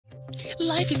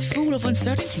Life is full of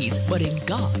uncertainties, but in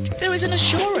God, there is an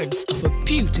assurance of a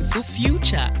beautiful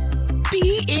future.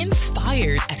 Be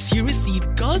inspired as you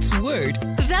receive God's word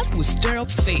that will stir up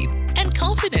faith and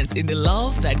confidence in the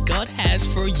love that God has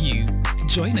for you.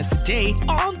 Join us today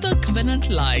on the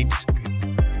Covenantlight.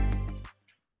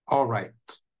 All right.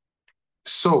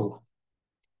 So,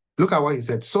 look at what he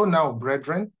said. So now,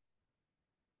 brethren,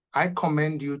 I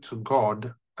commend you to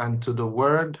God and to the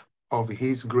word of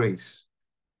his grace,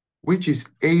 which is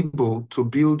able to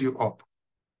build you up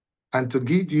and to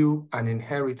give you an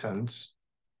inheritance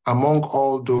among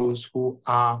all those who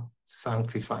are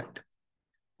sanctified,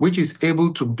 which is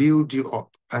able to build you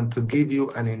up and to give you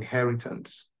an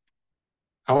inheritance.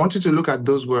 I want you to look at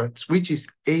those words, which is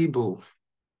able.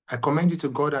 I commend you to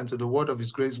God and to the word of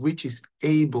his grace, which is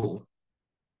able.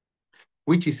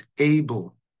 Which is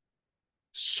able.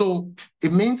 So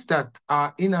it means that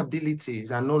our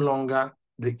inabilities are no longer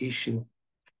the issue.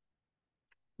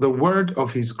 The word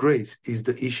of his grace is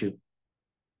the issue.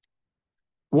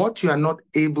 What you are not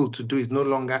able to do is no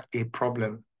longer a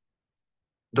problem.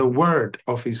 The word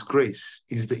of his grace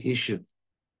is the issue.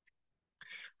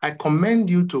 I commend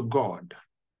you to God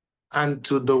and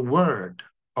to the word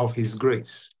of his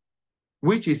grace,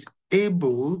 which is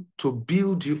able to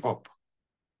build you up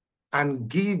and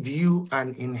give you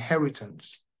an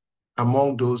inheritance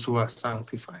among those who are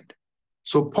sanctified.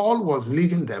 So Paul was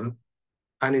leaving them,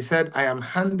 and he said, I am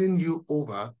handing you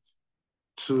over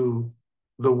to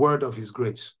the word of his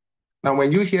grace. Now,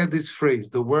 when you hear this phrase,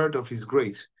 the word of his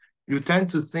grace, you tend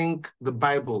to think the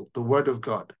Bible, the word of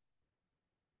God.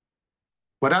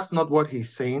 But that's not what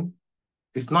he's saying.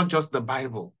 It's not just the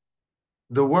Bible.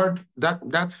 The word,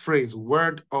 that phrase,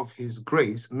 word of his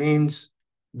grace, means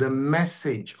the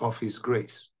message of his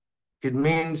grace. It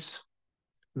means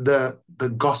the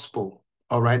gospel,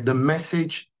 all right? The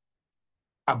message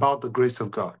about the grace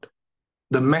of God,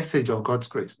 the message of God's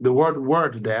grace. The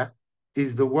word there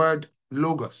is the word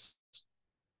logos,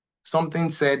 something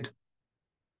said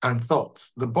and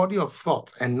thoughts, the body of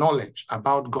thought and knowledge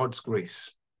about God's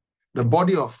grace, the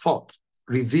body of thought,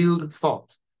 revealed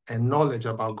thought and knowledge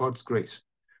about God's grace.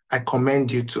 I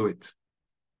commend you to it.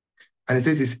 And it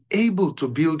says it's able to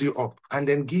build you up and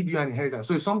then give you an inheritance.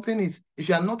 So if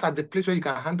you are not at the place where you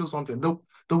can handle something,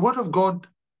 the word of God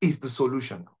is the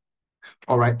solution.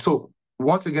 All right. So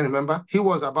once again, remember, he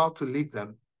was about to leave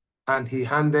them and he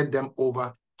handed them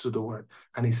over to the word.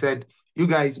 And he said, you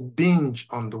guys binge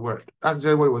on the word. That's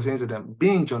just what he was saying to them.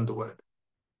 Binge on the word.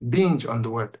 Binge on the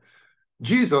word.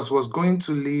 Jesus was going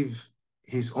to leave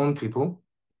his own people.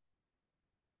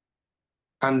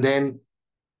 And then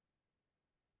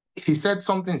he said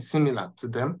something similar to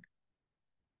them.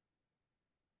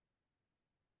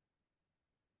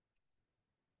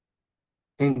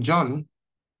 In John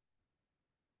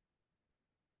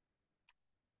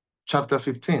chapter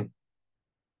 15.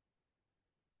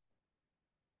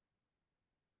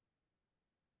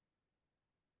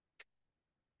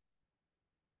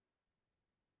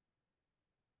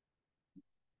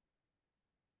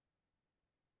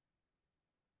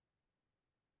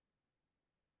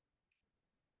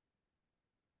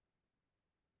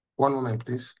 One moment,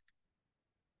 please.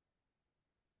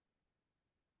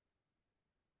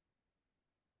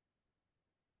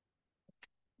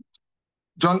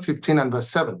 John 15 and verse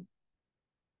 7.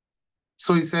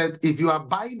 So he said, if you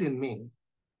abide in me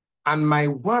and my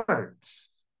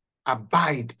words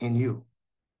abide in you,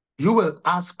 you will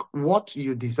ask what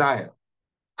you desire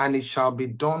and it shall be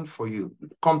done for you.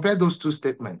 Compare those two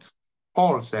statements.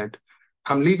 Paul said,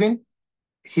 I'm leaving.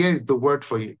 Here is the word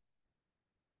for you.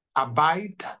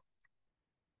 Abide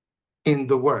in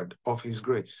the word of his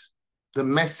grace, the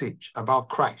message about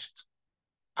Christ.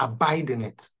 Abide in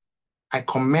it. I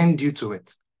commend you to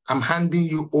it. I'm handing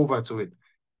you over to it.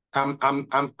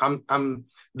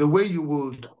 The way you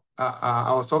would.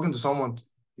 I was talking to someone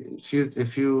a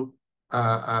few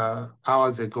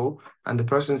hours ago, and the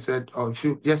person said,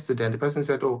 yesterday, and the person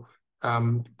said,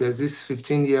 there's this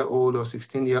 15-year-old or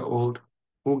 16-year-old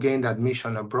who gained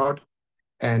admission abroad,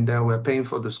 and we're paying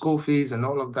for the school fees and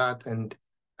all of that, and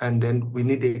then we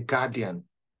need a guardian.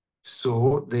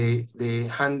 So they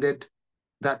handed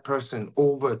that person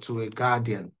over to a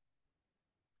guardian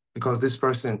because this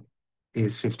person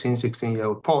is 15,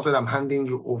 16-year-old. Paul said, I'm handing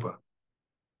you over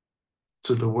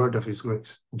to the word of his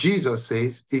grace. Jesus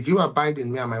says, if you abide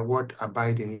in me and my word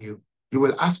abide in you, you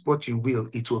will ask what you will,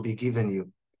 it will be given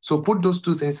you. So put those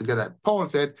two things together. Paul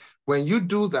said, when you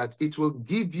do that, it will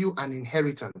give you an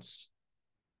inheritance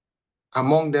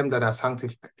among them that are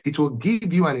sanctified. It will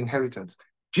give you an inheritance.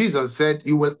 Jesus said,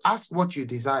 you will ask what you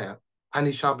desire and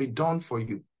it shall be done for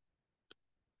you.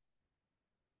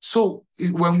 So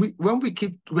when we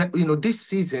keep, this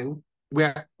season,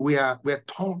 we're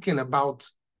talking about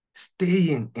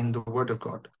staying in the word of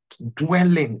God,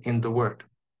 dwelling in the word,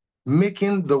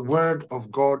 making the word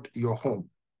of God your home,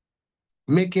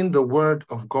 making the word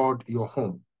of God your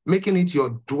home, making it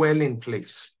your dwelling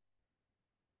place.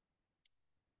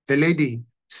 The lady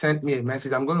sent me a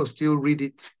message. I'm going to still read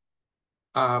it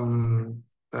in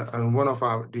one of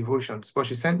our devotions, but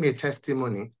she sent me a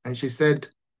testimony, and she said,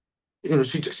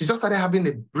 she just started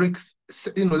having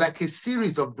like a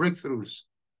series of breakthroughs.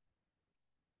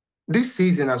 This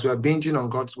season, as we are binging on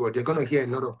God's word, you're going to hear a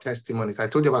lot of testimonies. I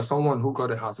told you about someone who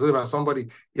got a house. I told you about somebody,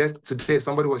 today,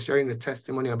 somebody was sharing a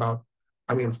testimony about,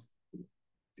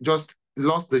 just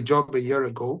lost the job a year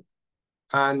ago.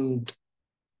 And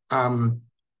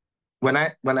when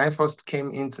I first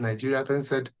came into Nigeria, then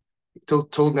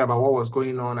told me about what was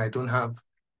going on. I don't have,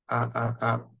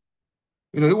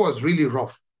 it was really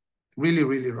rough, really,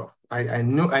 really rough. I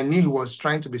knew he was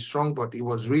trying to be strong, but it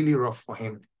was really rough for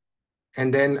him.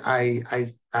 And then I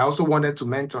also wanted to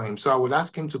mentor him. So I would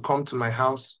ask him to come to my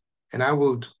house, and I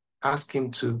would ask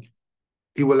him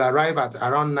he will arrive at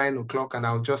around 9 o'clock, and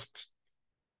I'll just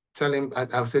tell him,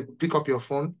 I'll say, pick up your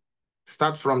phone,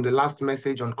 start from the last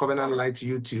message on Covenantlight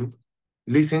YouTube,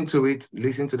 listen to it,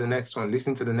 listen to the next one,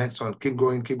 listen to the next one, keep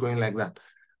going like that.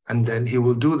 And then he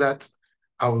will do that.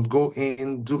 I will go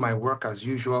in, do my work as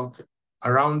usual.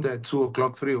 Around 2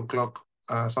 o'clock, 3 o'clock,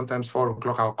 sometimes 4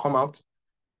 o'clock, I'll come out.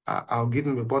 I'll give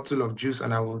him a bottle of juice,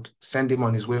 and I will send him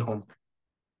on his way home.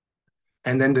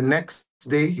 And then the next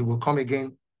day, he will come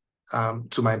again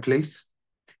to my place.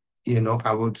 He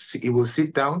will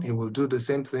sit down, he will do the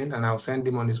same thing, and I'll send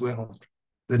him on his way home.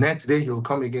 The next day, he'll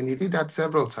come again. He did that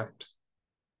several times.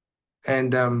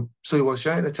 And so he was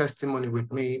sharing a testimony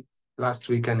with me last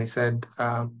week, and he said,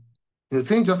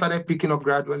 things just started picking up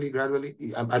gradually.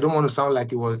 I don't want to sound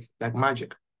like it was like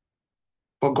magic,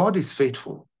 but God is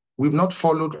faithful. We've not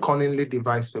followed cunningly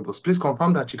devised fables. Please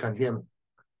confirm that you can hear me.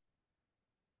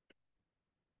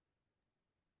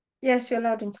 Yes, you're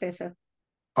loud and clear, sir.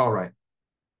 All right.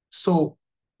 So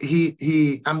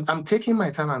I'm taking my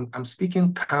time. I'm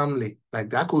speaking calmly. Like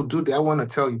that could do that. I want to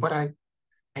tell you, but I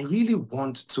really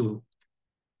want to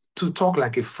talk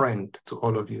like a friend to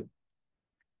all of you.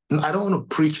 I don't want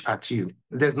to preach at you.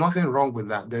 There's nothing wrong with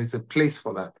that. There is a place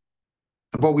for that.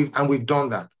 But we've done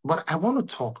that. But I want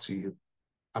to talk to you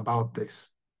about this.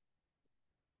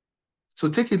 So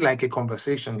take it like a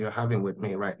conversation you're having with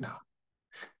me right now.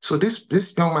 So this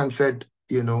young man said,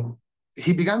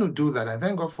 he began to do that. I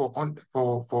thank God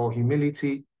for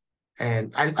humility.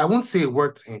 And I won't say a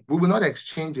word to him. We will not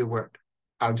exchange a word.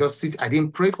 I'll just sit. I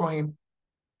didn't pray for him.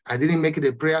 I didn't make it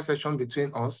a prayer session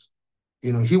between us.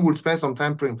 He would spend some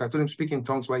time praying. I told him, speak in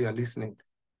tongues while you're listening.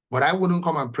 But I wouldn't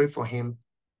come and pray for him.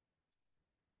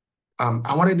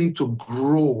 I wanted him to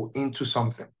grow into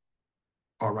something.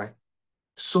 All right.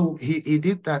 So he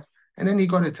did that. And then he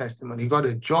got a testimony. He got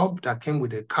a job that came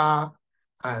with a car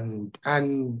and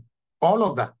all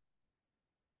of that.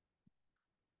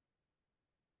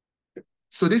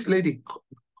 So this lady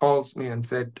calls me and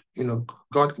said,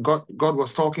 God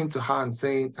was talking to her and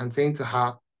saying to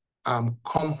her,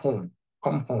 come home.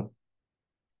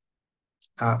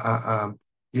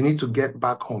 You need to get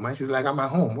back home. And she's like, I'm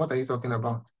at home. What are you talking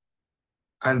about?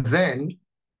 And then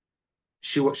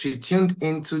she tuned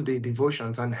into the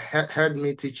devotions and heard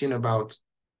me teaching about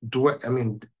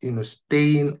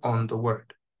staying on the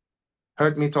word.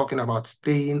 Heard me talking about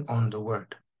staying on the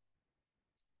word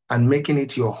and making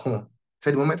it your home. So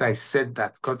the moment I said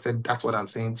that, God said, that's what I'm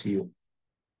saying to you.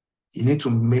 You need to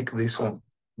make this home.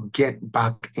 Get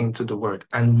back into the word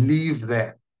and live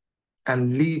there.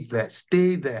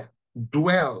 Stay there.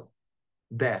 Dwell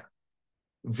there.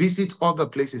 Visit other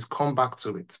places. Come back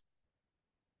to it.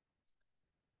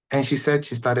 And she said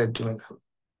she started doing that.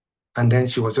 And then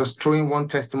she was just throwing one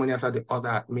testimony after the other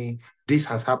at me. This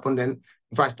has happened. And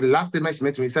in fact, the last time she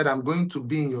met me, she said, I'm going to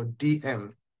be in your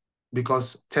DM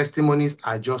because testimonies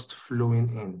are just flowing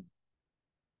in.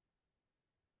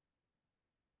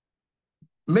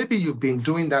 Maybe you've been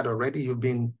doing that already. You've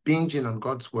been binging on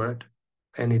God's word,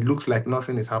 and it looks like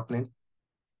nothing is happening.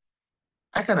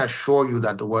 I can assure you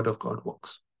that the word of God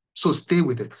works. So stay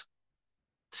with it.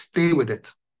 Stay with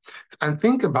it. And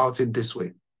think about it this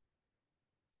way.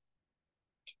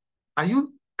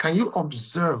 Can you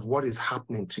observe what is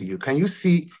happening to you? Can you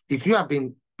see if you have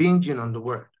been binging on the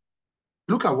word?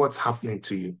 Look at what's happening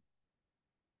to you.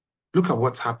 Look at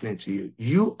what's happening to you.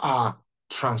 You are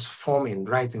transforming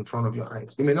right in front of your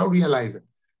eyes. You may not realize it,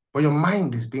 but your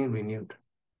mind is being renewed.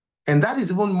 And that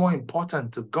is even more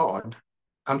important to God,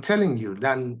 I'm telling you,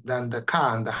 than the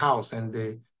car and the house and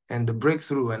the and the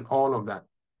breakthrough and all of that.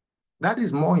 That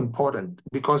is more important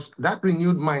because that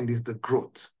renewed mind is the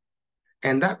growth.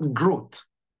 And that growth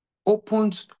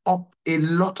opens up a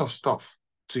lot of stuff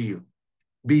to you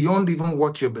beyond even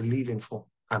what you're believing for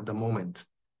at the moment.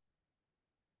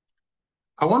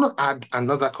 I want to add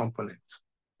another component,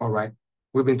 all right?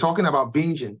 We've been talking about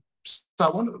binging. So I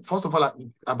want to, first of all,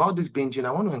 about this binging,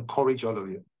 I want to encourage all of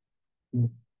you,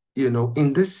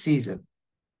 in this season,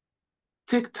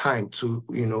 take time to,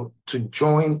 to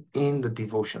join in the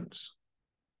devotions.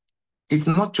 It's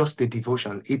not just a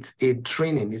devotion, it's a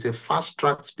training, it's a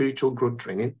fast-track spiritual growth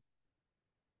training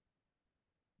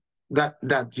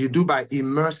that you do by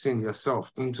immersing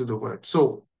yourself into the word.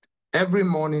 So every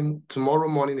morning, tomorrow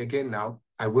morning again now,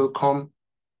 I will come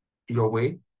your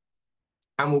way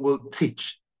and we will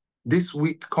teach. This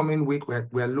week, coming week,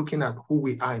 we're looking at who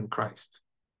we are in Christ.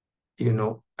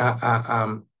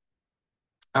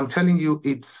 I'm telling you,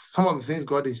 it's some of the things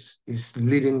God is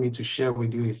leading me to share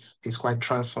with you is quite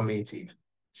transformative.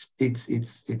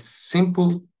 It's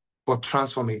simple but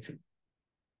transformative.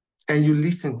 And you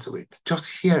listen to it, just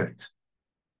hear it.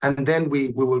 And then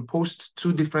we will post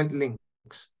 2 different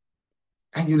links.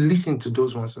 And you listen to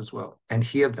those ones as well and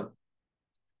hear them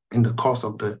in the course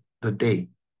of the day.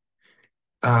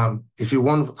 If you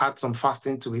want to add some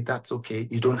fasting to it, that's okay.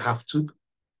 You don't have to.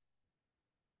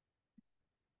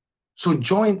 So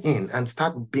join in and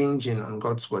start binging on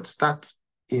God's word. Start,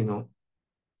 I'm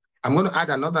going to add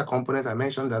another component. I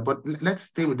mentioned that, but let's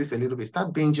stay with this a little bit.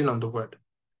 Start binging on the word.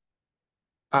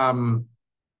 The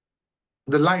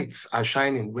lights are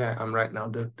shining where I am right now.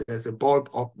 There's a bulb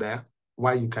up there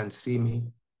while you can see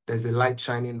me. There's a light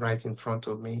shining right in front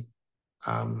of me.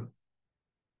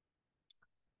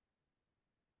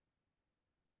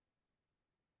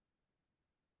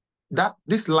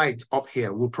 This light up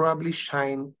here will probably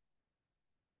shine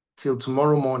till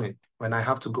tomorrow morning when I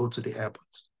have to go to the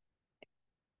airport.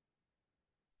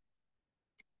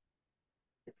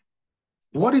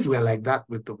 What if we're like that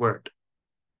with the word?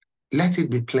 Let it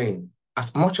be plain.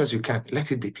 As much as you can,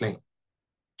 let it be plain.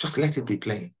 Just let it be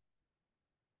plain.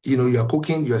 You're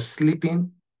cooking, you're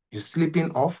sleeping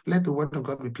off. Let the word of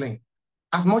God be plain.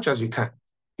 As much as you can,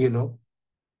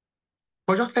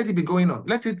 But just let it be going on.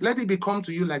 Let it become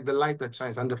to you like the light that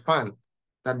shines and the fan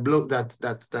that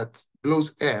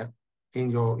blows air in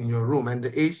your room, and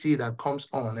the AC that comes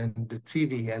on, and the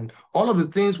TV, and all of the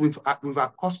things we've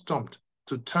accustomed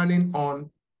to turning on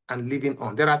and leaving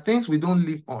on. There are things we don't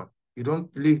leave on. You don't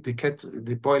leave the kettle,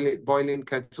 the boiling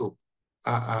kettle,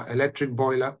 electric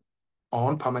boiler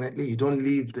on permanently. You don't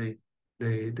leave the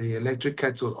electric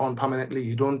kettle on permanently.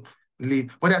 You don't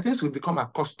leave. But there are things we've become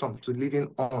accustomed to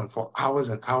leaving on for hours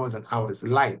and hours and hours.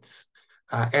 Lights,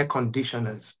 air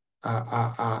conditioners,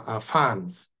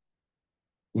 fans,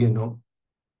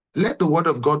 Let the word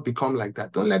of God become like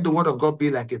that. Don't let the word of God be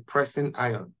like a pressing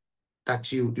iron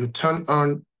that you turn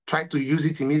on, try to use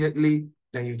it immediately,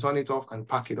 then you turn it off and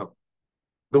pack it up.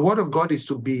 The word of God is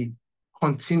to be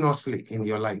continuously in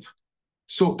your life.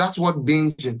 So that's what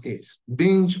binging is.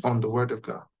 Binge on the word of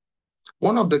God.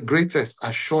 One of the greatest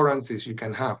assurances you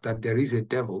can have that there is a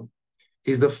devil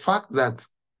is the fact that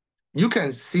you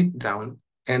can sit down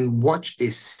and watch a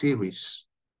series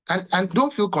and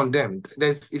don't feel condemned.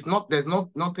 There's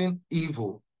nothing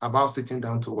evil about sitting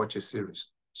down to watch a series.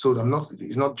 So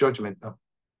it's not judgment now.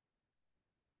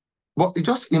 But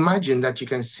just imagine that you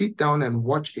can sit down and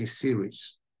watch a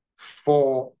series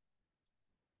for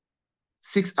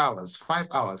 6 hours, 5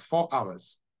 hours, 4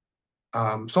 hours.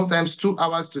 Sometimes 2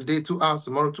 hours today, 2 hours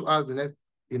tomorrow, 2 hours the next,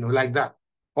 like that.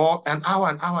 Or an hour,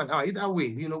 an hour, an hour. Either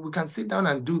way, we can sit down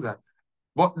and do that.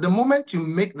 But the moment you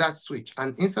make that switch,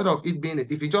 and instead of it being,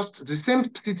 if you just, the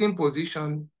same sitting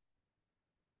position,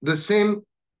 the same,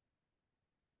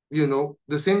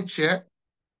 the same chair,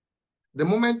 the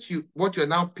moment what you're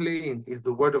now playing is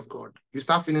the word of God, you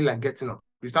start feeling like getting up.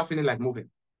 You start feeling like moving.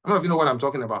 I don't know if you know what I'm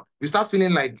talking about. You start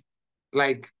feeling like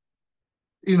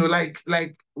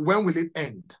when will it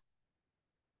end?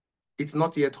 It's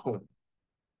not yet home.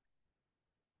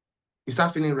 You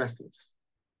start feeling restless.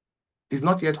 It's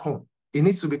not yet home. It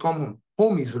needs to become home.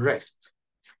 Home is rest.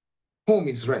 Home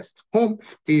is rest. Home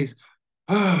is,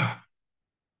 I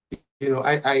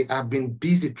have been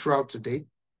busy throughout today.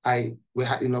 We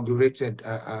had inaugurated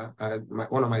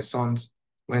one of my sons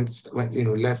went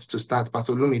left to start.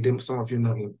 Pastor Lumide, some of you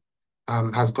know him,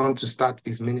 has gone to start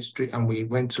his ministry, and we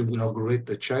went to inaugurate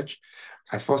the church.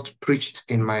 I first preached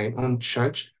in my own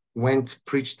church,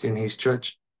 preached in his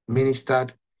church,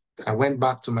 ministered. I went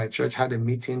back to my church, had a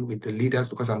meeting with the leaders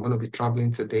because I'm going to be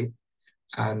traveling today,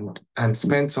 and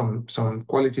spent some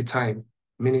quality time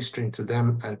ministering to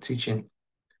them and teaching.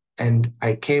 And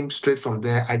I came straight from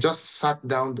there. I just sat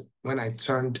down when I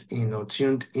tuned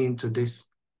into this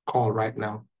call right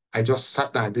now. I just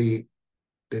sat down. The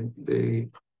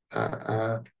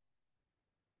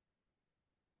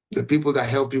people that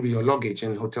help you with your luggage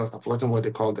in hotels, I've forgotten what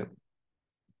they call them,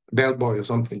 bellboy or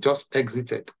something, just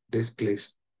exited this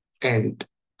place. And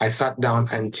I sat down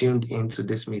and tuned into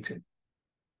this meeting.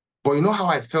 But you know how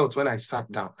I felt when I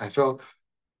sat down? I felt,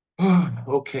 oh,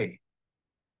 okay.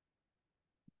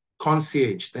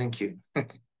 Concierge, thank you.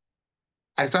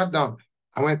 I sat down.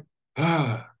 I went,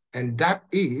 and that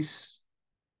is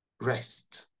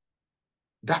rest.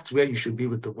 That's where you should be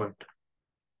with the word.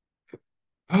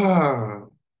 Noel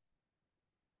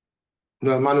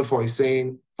Manufo is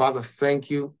saying, Father, thank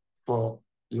you for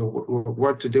your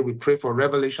word today. We pray for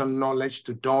revelation knowledge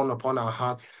to dawn upon our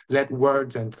hearts. Let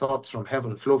words and thoughts from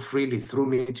heaven flow freely through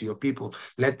me to your people.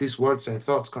 Let these words and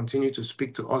thoughts continue to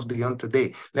speak to us beyond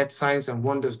today. Let signs and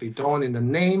wonders be done in the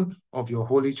name of your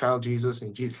holy child, Jesus.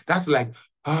 In Jesus. That's like,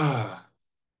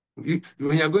 when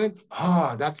you're going,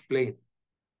 that's plain.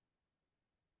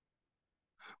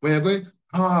 When you're going,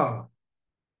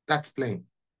 that's plain.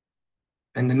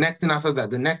 And the next thing after that,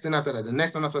 the next thing after that, the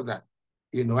next one after that,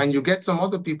 and you get some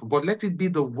other people, but let it be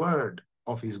the word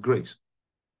of his grace.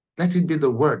 Let it be the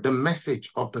word, the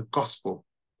message of the gospel,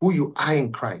 who you are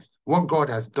in Christ, what God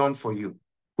has done for you,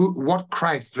 what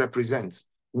Christ represents,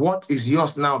 what is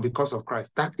yours now because of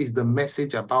Christ. That is the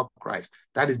message about Christ.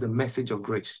 That is the message of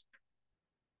grace.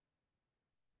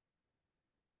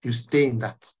 You stay in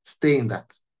that, stay in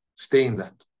that, stay in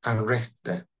that, and rest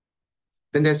there.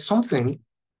 Then there's something,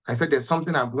 I said there's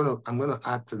something I'm gonna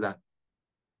add to that.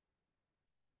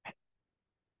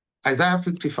 Isaiah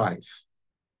 55.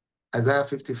 Isaiah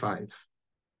 55.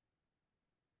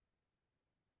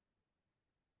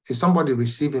 Is somebody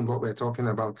receiving what we're talking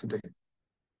about today?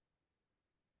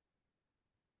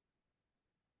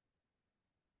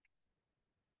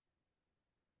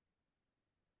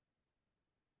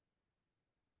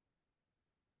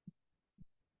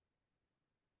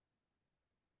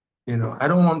 I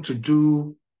don't want to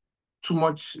do too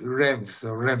much revs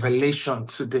or revelation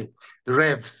today.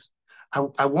 Revs.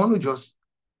 I want to just,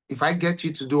 if I get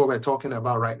you to do what we're talking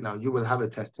about right now, you will have a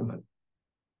testimony.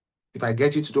 If I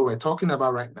get you to do what we're talking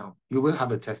about right now, you will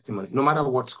have a testimony. No matter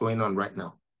what's going on right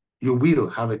now, you will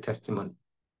have a testimony.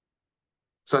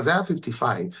 So Isaiah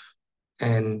 55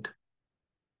 and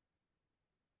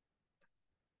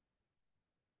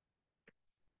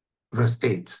verse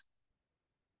 8.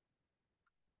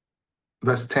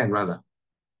 Verse 10, rather.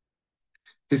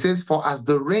 It says, for as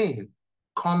the rain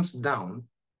comes down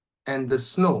and the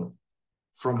snow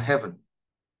from heaven,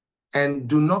 and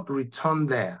do not return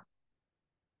there,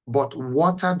 but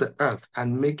water the earth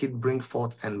and make it bring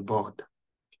forth and bud,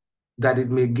 that it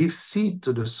may give seed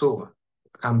to the sower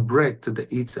and bread to the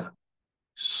eater,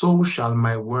 so shall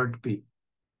my word be.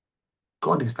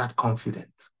 God is that confident.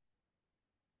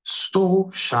 So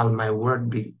shall my word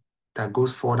be that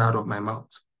goes forth out of my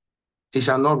mouth. It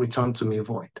shall not return to me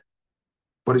void,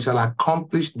 but it shall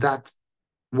accomplish that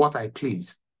what I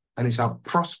please, and it shall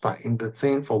prosper in the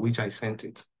thing for which I sent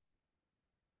it.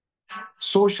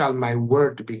 So shall my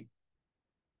word be.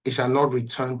 It shall not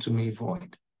return to me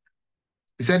void.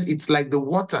 He said it's like the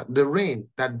water, the rain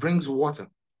that brings water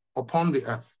upon the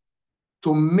earth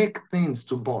to make things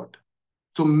to bud,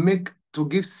 to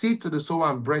give seed to the sower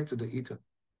and bread to the eater,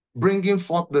 bringing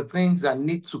forth the things that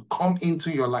need to come into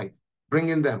your life,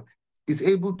 bringing them, is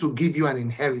able to give you an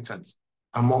inheritance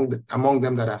among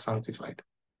them that are sanctified.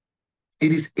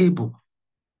 It is able.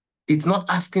 It's not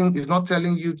asking, it's not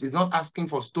telling you, it's not asking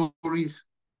for stories.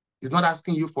 It's not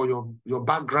asking you for your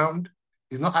background.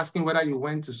 It's not asking whether you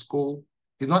went to school.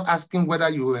 It's not asking whether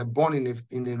you were born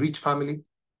in a rich family.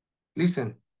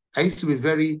 Listen, I used to be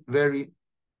very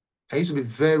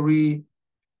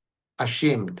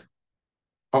ashamed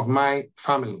of my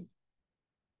family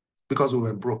because we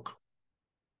were broke.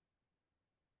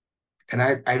 And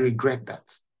I regret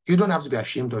that. You don't have to be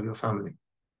ashamed of your family.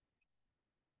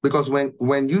 Because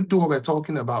when you do what we're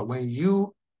talking about, when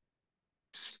you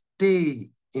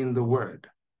stay in the word,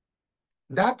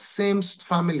 that same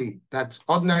family that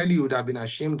ordinarily you would have been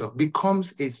ashamed of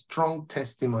becomes a strong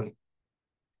testimony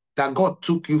that God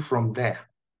took you from there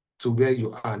to where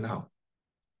you are now.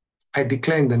 I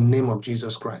declare in the name of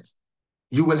Jesus Christ,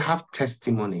 you will have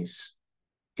testimonies.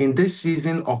 In this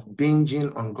season of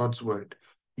binging on God's word,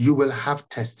 you will have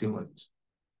testimonies.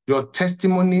 Your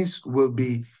testimonies will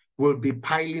be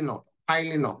piling up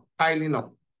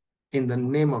in the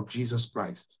name of Jesus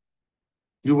Christ.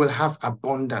 You will have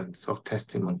abundance of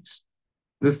testimonies.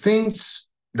 The things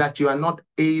that you are not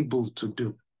able to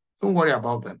do, don't worry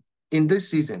about them. in this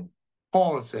season,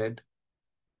 Paul said,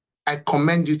 I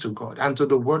commend you to God and to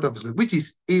the word of his word, which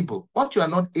is able. What you are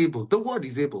not able, the word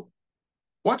is able.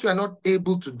 What you are not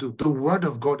able to do, the word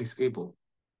of God is able.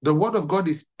 The word of God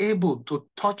is able to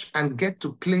touch and get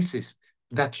to places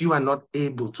that you are not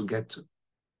able to get to.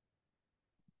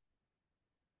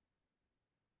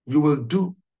 You will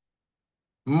do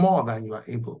more than you are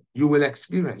able. You will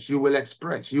experience, you will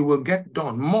express, you will get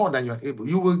done more than you are able.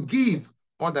 You will give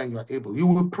more than you are able. You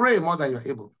will pray more than you are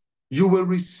able. You will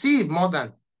receive more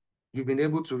than you've been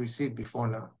able to receive before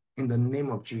now, in the name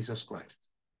of Jesus Christ.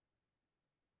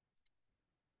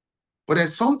 But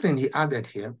there's something he added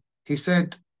here. He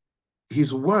said,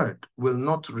 his word will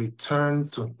not return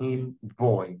to him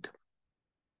void.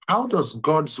 How does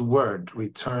God's word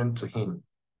return to him?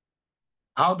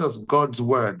 How does God's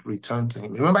word return to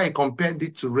him? Remember, he compared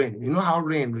it to rain. You know how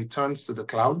rain returns to the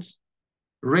clouds?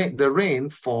 The rain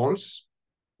falls,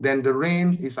 then the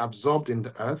rain is absorbed in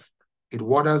the earth. It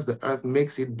waters the earth,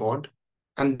 makes it bud,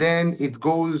 and then it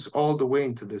goes all the way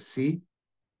into the sea,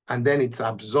 and then it's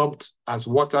absorbed as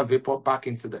water vapor back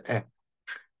into the air.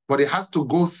 But it has to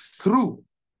go through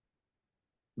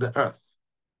the earth.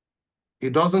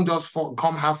 It doesn't just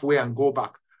come halfway and go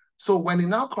back. So when it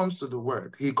now comes to the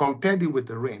word, he compared it with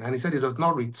the rain, and he said it does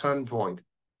not return void.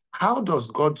 How does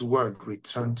God's word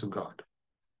return to God?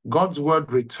 God's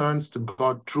word returns to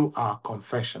God through our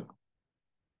confession.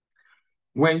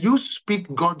 When you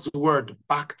speak God's word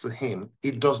back to him,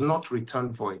 it does not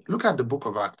return void. Look at the book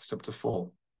of Acts chapter 4.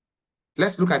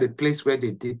 Let's look at the place where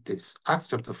they did this.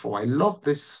 Acts chapter 4. I love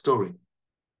this story.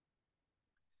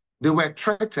 They were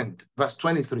threatened, verse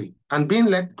 23, and being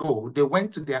let go, they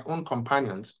went to their own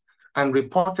companions and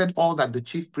reported all that the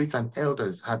chief priests and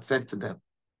elders had said to them.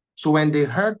 So when they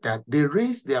heard that, they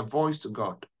raised their voice to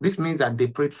God. This means that they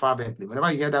prayed fervently.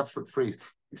 Whenever you hear that phrase,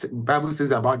 the Bible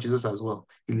says about Jesus as well.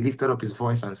 He lifted up his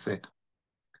voice and said.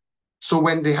 So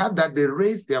when they had that, they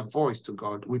raised their voice to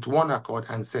God with one accord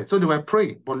and said. So they were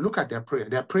praying, but look at their prayer.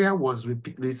 Their prayer was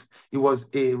repeated. It was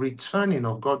a returning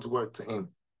of God's word to him.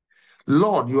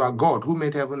 Lord, you are God who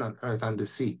made heaven and earth and the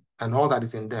sea and all that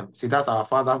is in them. See, that's our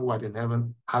Father who art in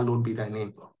heaven. Hallowed be thy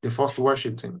name. They first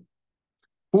worshipped him.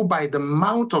 Who by the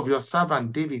mouth of your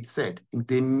servant David said,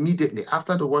 immediately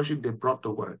after the worship, they brought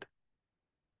the word.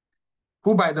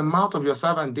 Who by the mouth of your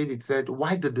servant David said,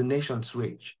 why did the nations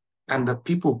rage and the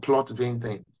people plot vain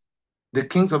things? The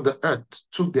kings of the earth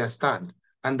took their stand,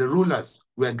 and the rulers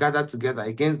were gathered together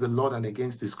against the Lord and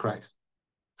against his Christ.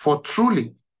 For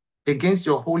truly, against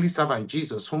your holy servant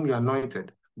Jesus, whom you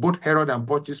anointed, both Herod and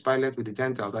Pontius Pilate with the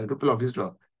Gentiles and the people of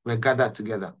Israel were gathered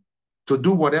together to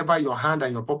do whatever your hand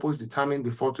and your purpose determined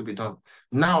before to be done.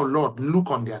 Now, Lord,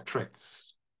 look on their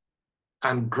threats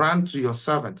and grant to your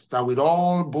servants that with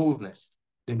all boldness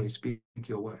they may speak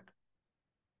your word.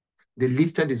 They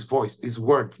lifted his voice, his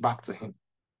words back to him.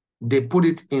 They put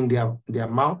it in their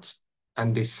mouths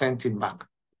and they sent it back.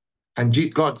 And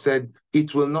God said,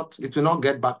 it will not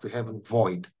get back to heaven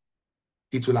void.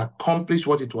 It will accomplish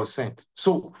what it was sent.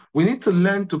 So we need to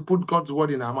learn to put God's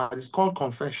word in our mouth. It's called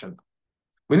confession.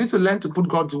 We need to learn to put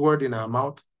God's word in our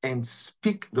mouth and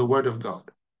speak the word of God.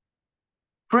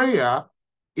 Prayer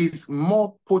is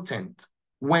more potent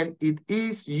when it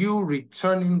is you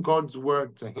returning God's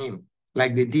word to him,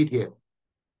 like they did here.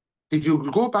 If you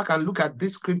go back and look at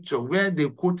this scripture where they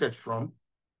quoted from,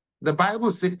 the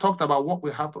Bible talked about what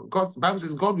will happen. The Bible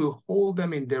says God will hold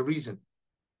them in derision.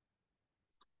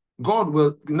 God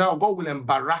will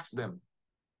embarrass them.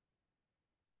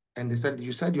 And they said,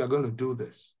 you said you are going to do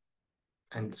this.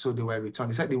 And so they were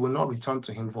returned. He said they will not return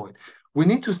to him void. We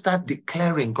need to start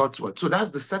declaring God's word. So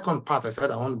that's the second part I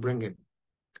said I want to bring in.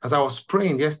 As I was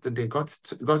praying yesterday, God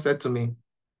said to me,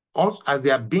 also, as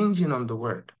they are binging on the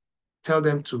word, tell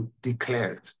them to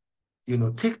declare it.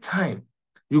 Take time.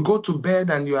 You go to bed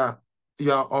and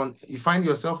you find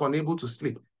yourself unable to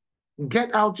sleep.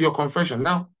 Get out your confession.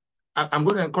 Now, I'm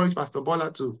going to encourage Pastor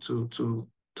Bola to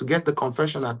get the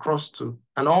confession across to,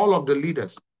 and all of the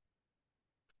leaders.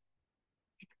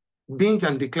 Binge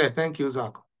and declare. Thank you,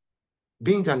 Zach.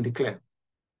 Binge and declare.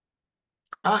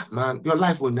 Man, your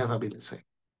life will never be the same.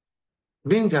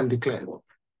 Binge and declare.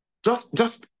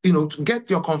 Just to get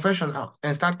your confession out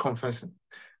and start confessing.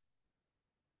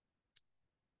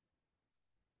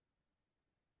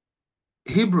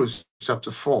 Hebrews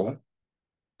chapter 4,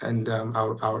 and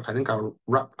I think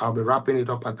I'll be wrapping it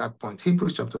up at that point.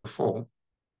 Hebrews chapter 4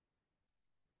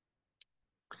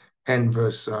 and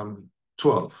verse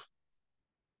 12.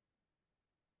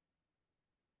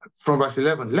 From verse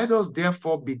 11, let us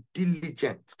therefore be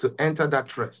diligent to enter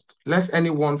that rest, lest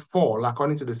anyone fall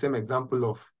according to the same example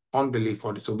of unbelief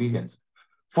or disobedience.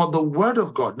 For the word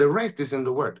of God, the rest is in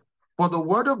the word. For the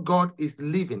word of God is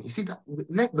living. You see that?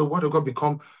 Let the word of God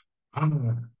become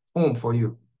home for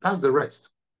you. That's the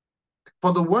rest.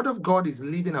 For the word of God is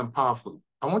living and powerful.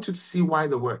 I want you to see why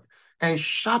the word. And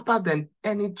sharper than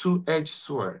any two-edged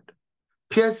sword,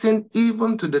 piercing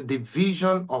even to the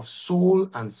division of soul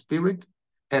and spirit,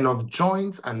 and of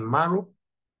joints and marrow,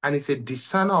 and it's a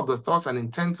discerner of the thoughts and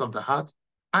intents of the heart,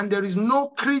 and there is no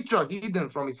creature hidden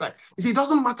from his sight. You see, it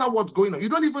doesn't matter what's going on. You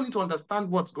don't even need to understand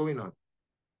what's going on.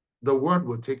 The word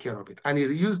will take care of it. And he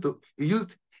used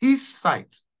his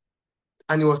sight,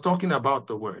 and he was talking about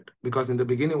the word, because in the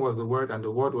beginning was the word, and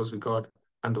the word was with God,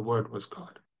 and the word was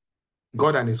God.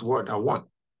 God and his word are one.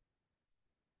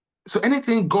 So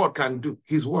anything God can do,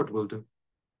 his word will do.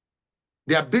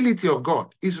 The ability of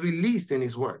God is released in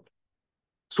his word.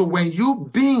 So when you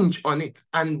binge on it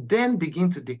and then begin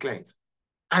to declare it,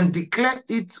 and declare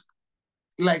it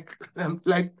like,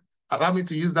 allow me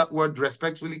to use that word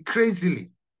respectfully, crazily.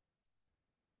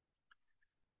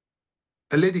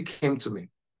 A lady came to me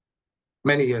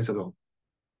many years ago,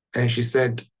 and she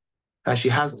said that she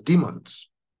has demons.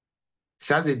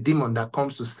 She has a demon that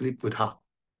comes to sleep with her.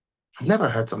 I've never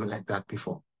heard something like that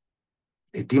before.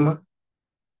 A demon?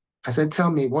 I said,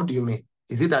 tell me, what do you mean?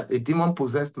 Is it that a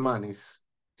demon-possessed man is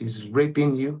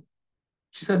raping you?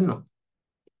 She said, no.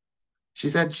 She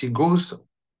said she goes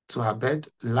to her bed,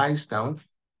 lies down,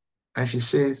 and she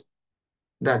says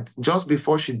that just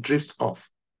before she drifts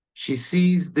off, she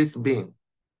sees this being.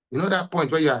 You know that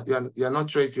point where you're not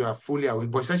sure if you are fully awake,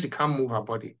 but she says she can't move her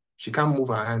body. She can't move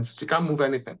her hands. She can't move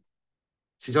anything.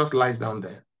 She just lies down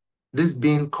there. This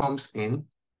being comes in,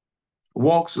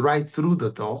 walks right through the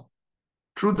door,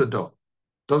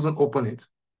 doesn't open it,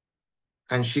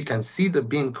 and she can see the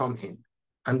being come in.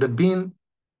 And the being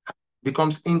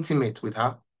becomes intimate with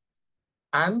her.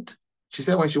 And she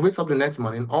said when she wakes up the next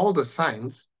morning, all the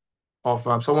signs of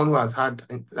someone who has had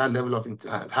that level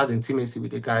of had intimacy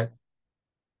with a guy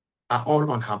are all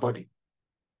on her body.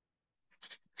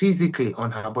 Physically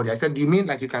on her body. I said, do you mean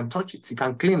like you can touch it? You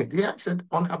can clean it? Yeah, she said,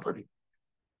 on her body.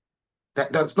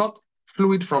 That's not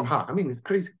fluid from her. I mean, it's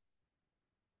crazy.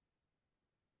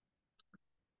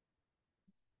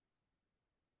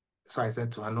 So I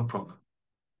said to her, no problem.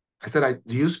 I said,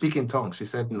 do you speak in tongues? She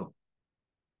said, no.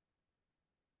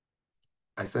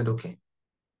 I said, okay.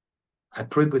 I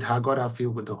prayed with her, got her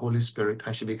filled with the Holy Spirit,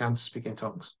 and she began to speak in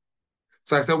tongues.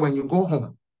 So I said, when you go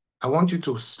home, I want you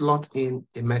to slot in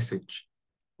a message.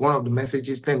 One of the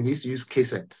messages, then we used to use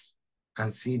cassettes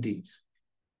and CDs.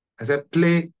 I said,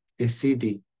 play a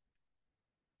CD.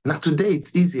 Now today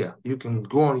it's easier. You can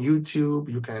go on YouTube.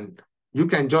 You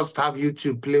can just have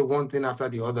YouTube play one thing after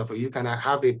the other for you. You can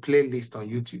have a playlist on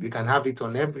YouTube. You can have it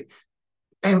on every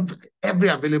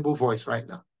available voice right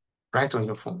now, right on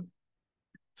your phone.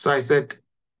 So I said,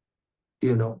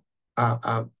 take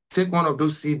one of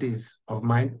those CDs of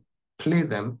mine, play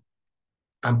them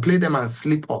and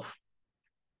sleep off.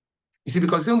 You see,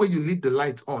 because then when you leave the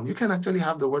light on, you can actually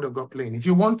have the word of God playing if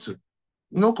you want to.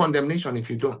 No condemnation if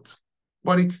you don't.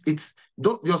 But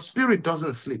your spirit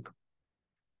doesn't sleep.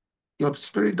 Your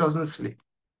spirit doesn't sleep.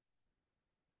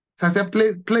 So I said,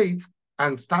 play it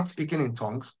and start speaking in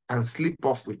tongues and sleep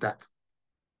off with that.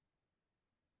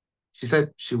 She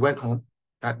said she went home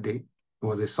that day. It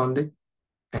was a Sunday.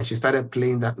 And she started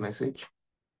playing that message.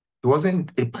 It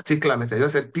wasn't a particular message. I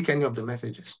just said, pick any of the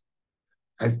messages.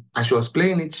 As she was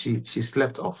playing it, she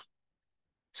slept off,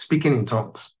 speaking in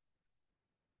tongues.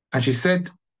 And she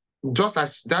said, just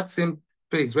as that same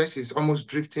phase where she's almost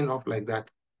drifting off like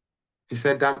that, she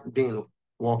said that being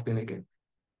walked in again.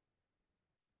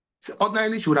 So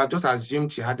ordinarily, she would have just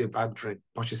assumed she had a bad dream.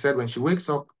 But she said when she wakes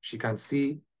up, she can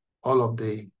see all of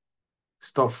the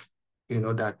stuff,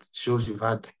 that shows you've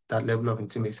had that level of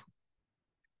intimacy.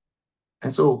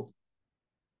 And so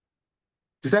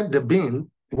she said the being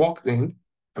walked in,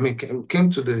 came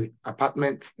to the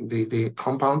apartment, the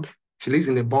compound. She lives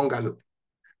in a bungalow.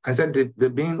 I said the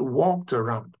being walked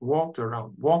around,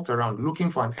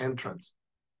 looking for an entrance.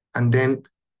 And then,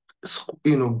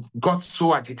 got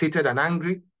so agitated and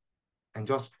angry and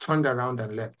just turned around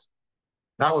and left.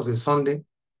 That was a Sunday.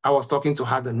 I was talking to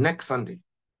her the next Sunday.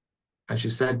 And she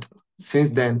said, since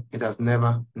then, it has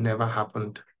never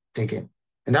happened again.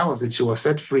 And that was it. She was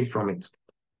set free from it.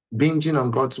 Binging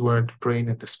on God's word, praying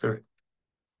in the Spirit.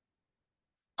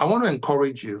 I want to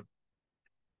encourage you.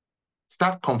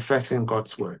 Start confessing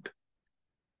God's word.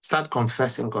 Start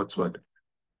confessing God's word.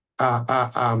 You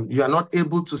are not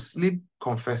able to sleep,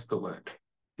 confess the word.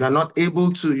 You are not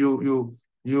able to, you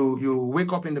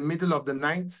wake up in the middle of the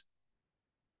night,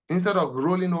 instead of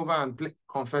rolling over and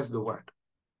confess the word.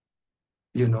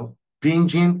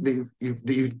 binging, you've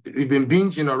been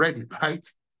binging already, right?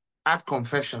 Add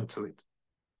confession to it.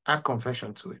 Add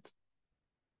confession to it.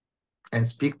 And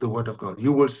speak the word of God.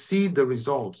 You will see the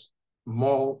results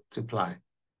multiply.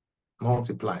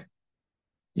 Multiply.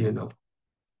 You know.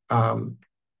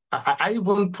 I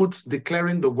even put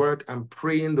declaring the word and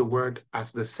praying the word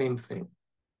as the same thing.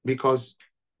 Because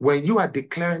when you are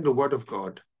declaring the word of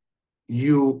God,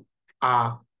 you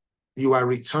are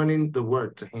returning the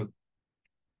word to him.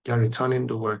 You are returning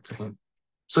the word to him.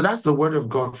 So that's the word of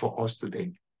God for us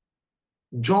today.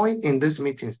 Join in these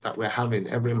meetings that we're having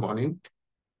every morning.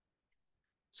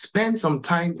 Spend some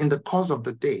time in the course of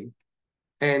the day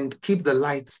and keep the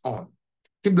lights on.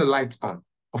 Keep the lights on.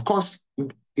 Of course,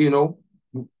 you know,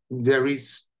 there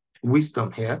is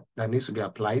wisdom here that needs to be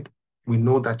applied. We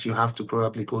know that you have to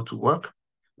probably go to work.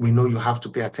 We know you have to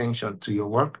pay attention to your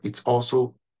work. It's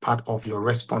also part of your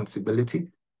responsibility.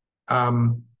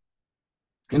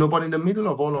 You know, but in the middle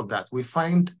of all of that, we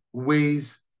find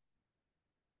ways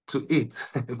to eat.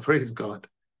 Praise God.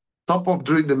 Top up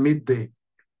during the midday.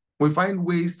 We find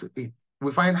ways to eat.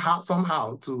 We find how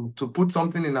somehow to put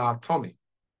something in our tummy.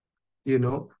 You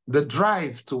know, the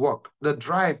drive to work, the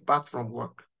drive back from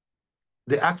work.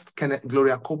 They asked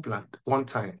Gloria Copeland one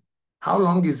time, how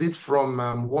long is it from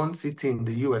one city in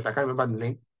the US, I can't remember the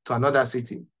name, to another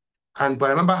city? But I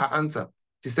remember her answer.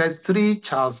 She said 3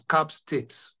 Charles Caps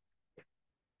tips.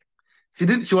 She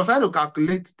was trying to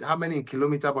calculate how many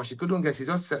kilometers, but she couldn't get. She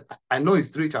just said, I know it's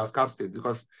 3 Charles Caps tips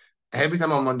because every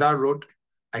time I'm on that road,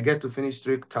 I get to finish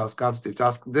 3 Charles Caps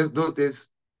tips. Those days,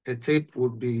 a tape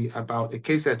would be about, a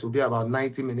cassette would be about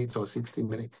 90 minutes or 60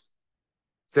 minutes.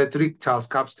 Said 3 Charles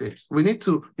Caps tips. You need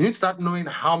to start knowing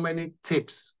how many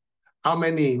tips, how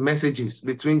many messages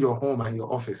between your home and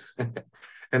your office,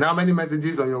 and how many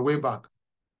messages on your way back.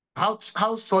 How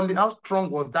solid, how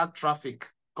strong was that traffic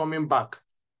coming back?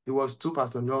 It was 2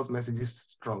 Pastor Noel's messages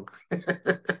strong.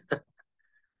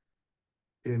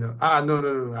 You know,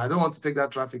 no, I don't want to take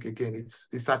that traffic again.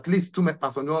 It's at least 2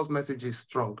 Pastor Noel's messages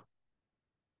strong.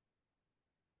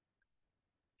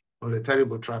 It was a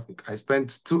terrible traffic. I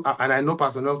spent 2 hours, and I know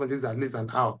Pastor Noel's messages at least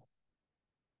an hour.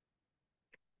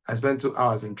 I spent 2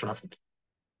 hours in traffic.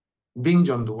 Binge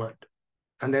on the word,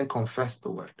 and then confess the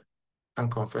word,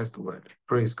 and confess the word.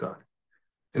 Praise God.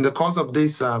 In the course of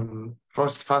this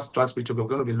fast track spiritual, we're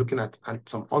going to be looking at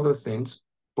some other things,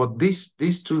 but these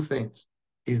 2 things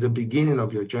is the beginning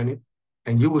of your journey,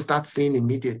 and you will start seeing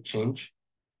immediate change.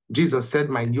 Jesus said,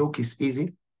 my yoke is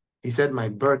easy. He said, my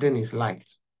burden is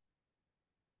light.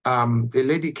 A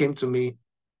lady came to me,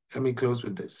 let me close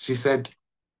with this. She said,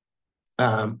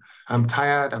 I'm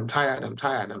tired. And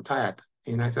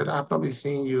I said, I've probably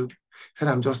seen you. I said,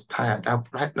 I'm just tired.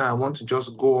 Right now, I want to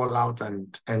just go all out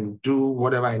and do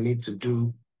whatever I need to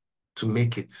do to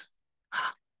make it.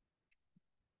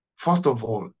 First of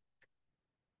all,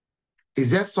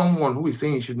 is there someone who is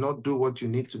saying you should not do what you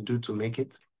need to do to make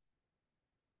it?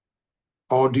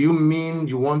 Or do you mean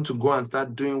you want to go and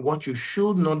start doing what you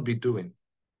should not be doing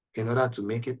in order to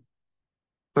make it?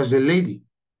 Because the lady,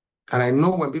 and I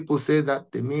know when people say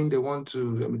that, they mean they want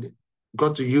to, they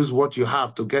got to use what you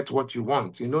have to get what you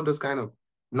want. You know, this kind of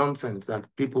nonsense that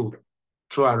people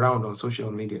throw around on social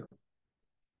media.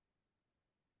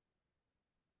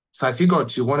 So I figured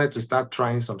she wanted to start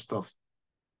trying some stuff.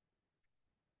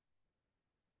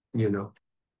 You know,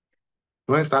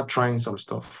 you want to start trying some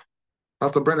stuff.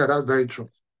 Pastor Brenda, that's very true.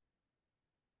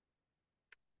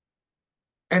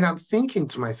 And I'm thinking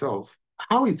to myself,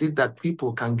 how is it that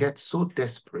people can get so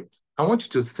desperate? I want you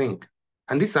to think,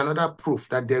 and this is another proof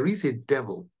that there is a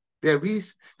devil. There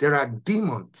are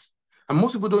demons. And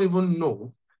most people don't even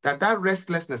know that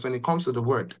restlessness when it comes to the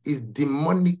word is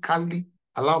demonically,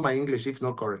 allow my English if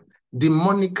not correct,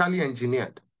 demonically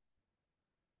engineered.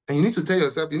 And you need to tell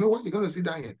yourself, you know what, you're going to sit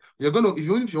down here. You're going to,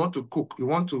 even if you want to cook, you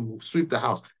want to sweep the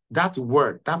house, that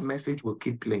word, that message will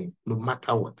keep playing no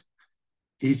matter what.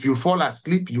 If you fall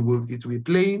asleep, it will be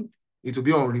playing, it will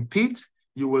be on repeat,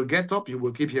 you will get up, you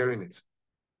will keep hearing it.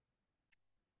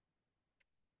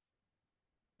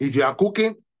 If you are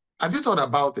cooking, have you thought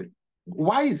about it?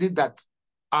 Why is it that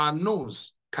our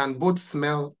nose can both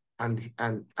smell and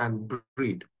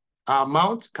breathe? Our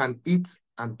mouth can eat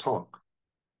and talk.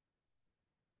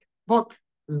 But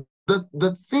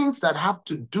the things that have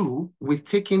to do with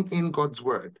taking in God's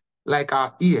word, like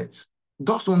our ears,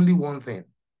 does only one thing,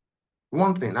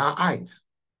 our eyes.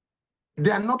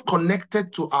 They are not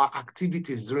connected to our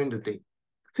activities during the day.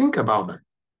 Think about that.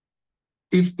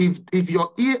 If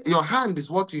your hand is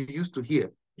what you used to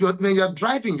hear, when you're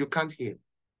driving, you can't hear.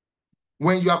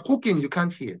 When you are cooking, you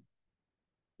can't hear.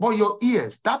 But your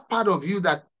ears, that part of you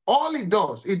that All it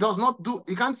does not do,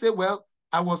 you can't say, well,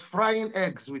 I was frying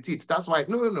eggs with it. That's why.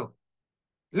 No, no, no.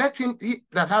 Let him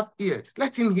that have ears,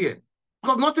 let him hear.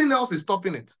 Because nothing else is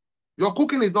stopping it. Your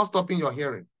cooking is not stopping your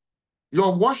hearing.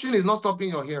 Your washing is not stopping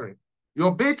your hearing.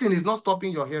 Your bathing is not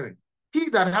stopping your hearing. He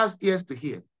that has ears to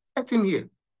hear, let him hear.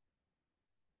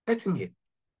 Let him hear.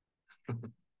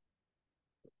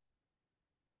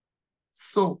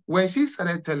 So when she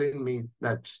started telling me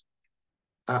that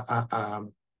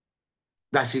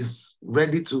that she's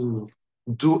ready to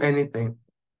do anything,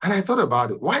 and I thought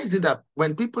about it. Why is it that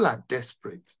when people are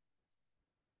desperate,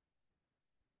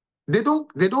 they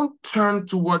don't turn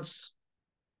towards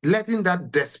letting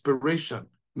that desperation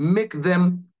make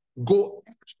them go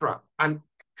extra and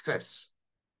excess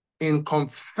in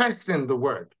confessing the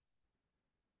word?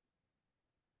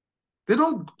 They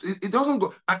don't, it doesn't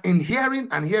go in hearing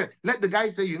and hearing. Let the guy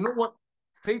say, you know what,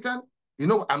 Satan, you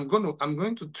know, I'm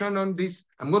going to turn on this.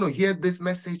 I'm going to hear this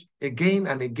message again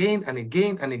and again and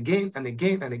again and again and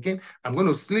again and again. I'm going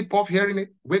to sleep off hearing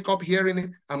it, wake up hearing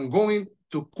it. I'm going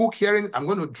to cook hearing it. I'm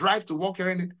going to drive to work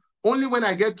hearing it. Only when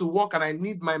I get to work and I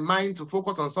need my mind to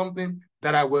focus on something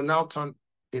that I will now turn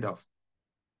it off.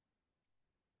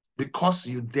 Because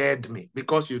you dared me,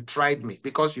 because you tried me,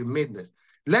 because you made this.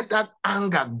 Let that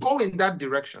anger go in that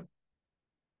direction.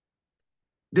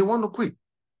 They want to quit.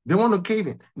 They want to cave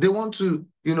in. They want to,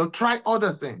 try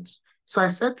other things. So I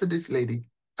said to this lady,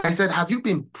 I said, have you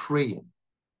been praying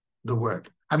the word?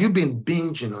 Have you been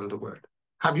binging on the word?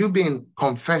 Have you been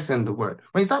confessing the word?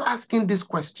 When you start asking these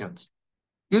questions,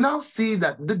 you now see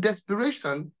that the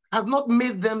desperation has not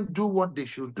made them do what they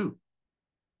should do.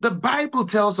 The Bible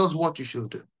tells us what you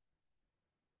should do.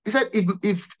 He said,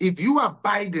 if you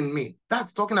abide in me,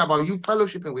 that's talking about you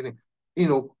fellowshipping with him,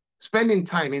 spending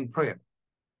time in prayer.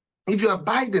 If you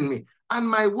abide in me and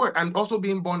my word, and also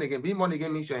being born again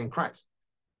means you're in Christ.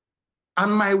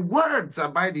 And my words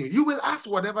abide in you. You will ask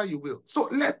whatever you will. So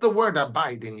let the word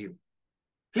abide in you.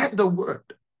 Let the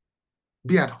word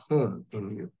be at home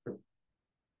in you.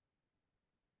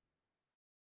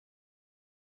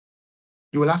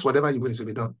 You will ask whatever you will, it will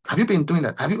be done. Have you been doing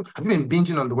that? Have you been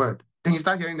binging on the word? Then you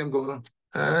start hearing them go,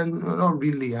 no, not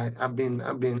really. I've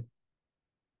been.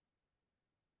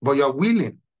 But you're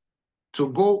willing to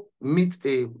go meet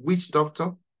a witch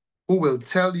doctor who will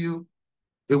tell you,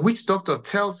 a witch doctor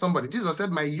tells somebody, Jesus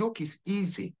said, my yoke is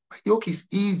easy. My yoke is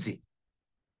easy.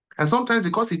 And sometimes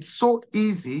because it's so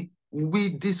easy,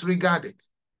 we disregard it.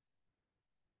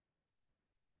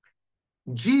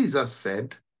 Jesus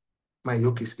said, my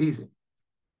yoke is easy.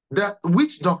 The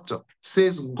witch doctor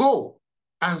says, go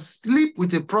and sleep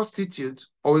with a prostitute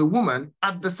or a woman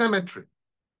at the cemetery.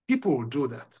 People will do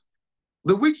that.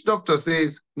 The witch doctor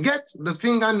says, get the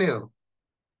fingernail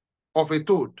of a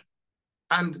toad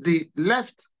and the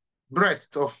left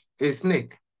breast of a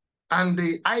snake and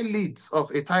the eyelids of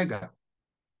a tiger.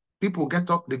 People get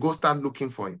up, they go start looking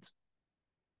for it.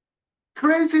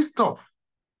 Crazy stuff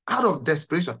out of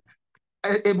desperation.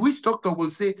 A witch doctor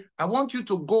will say, I want you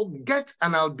to go get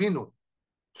an albino,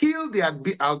 kill the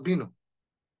albino,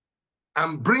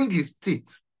 and bring his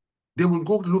teeth. They will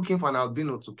go looking for an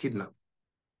albino to kidnap.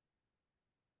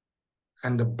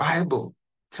 And the Bible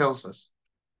tells us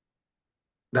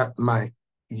that my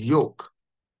yoke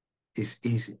is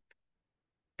easy.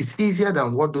 It's easier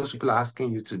than what those people are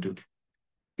asking you to do.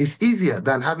 It's easier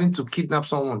than having to kidnap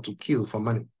someone to kill for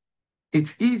money.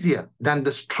 It's easier than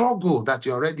the struggle that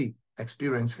you're already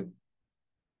experiencing.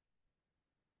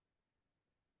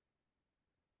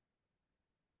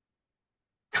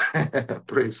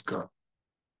 Praise God.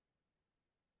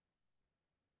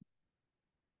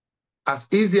 As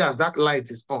easy as that light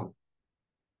is on,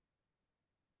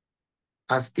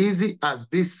 as easy as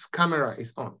this camera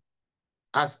is on,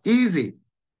 as easy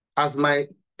as my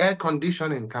air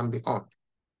conditioning can be on,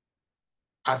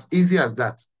 as easy as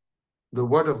that, the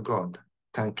word of God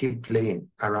can keep playing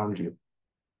around you.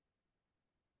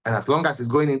 And as long as it's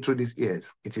going in through these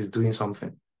ears, it is doing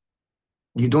something.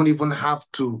 You don't even have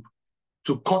to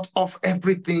cut off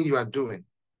everything you are doing.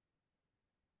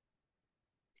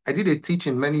 I did a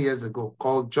teaching many years ago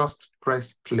called Just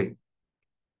Press Play.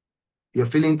 You're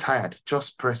feeling tired,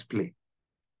 just press play.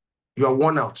 You're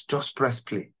worn out, just press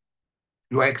play.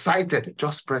 You're excited,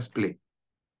 just press play.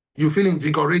 You feel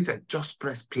invigorated, just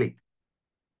press play.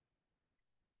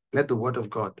 Let the word of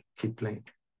God keep playing.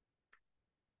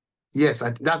 Yes,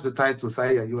 that's the title,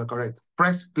 Saya, you are correct.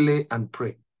 Press play and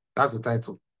pray. That's the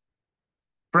title.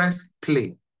 Press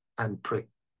play and pray.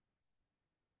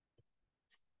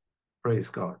 Praise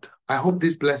God. I hope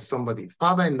this blessed somebody.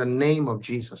 Father, in the name of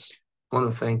Jesus, I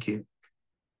want to thank you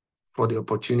for the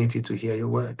opportunity to hear your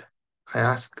word. I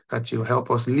ask that you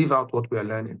help us live out what we are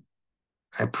learning.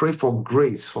 I pray for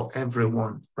grace for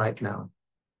everyone right now,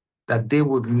 that they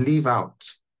would live out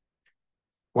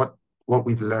what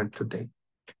we've learned today.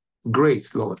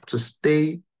 Grace, Lord, to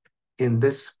stay in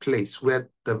this place where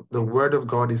the word of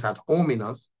God is at home in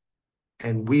us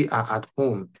and we are at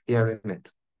home hearing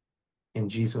it. In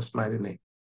Jesus' mighty name.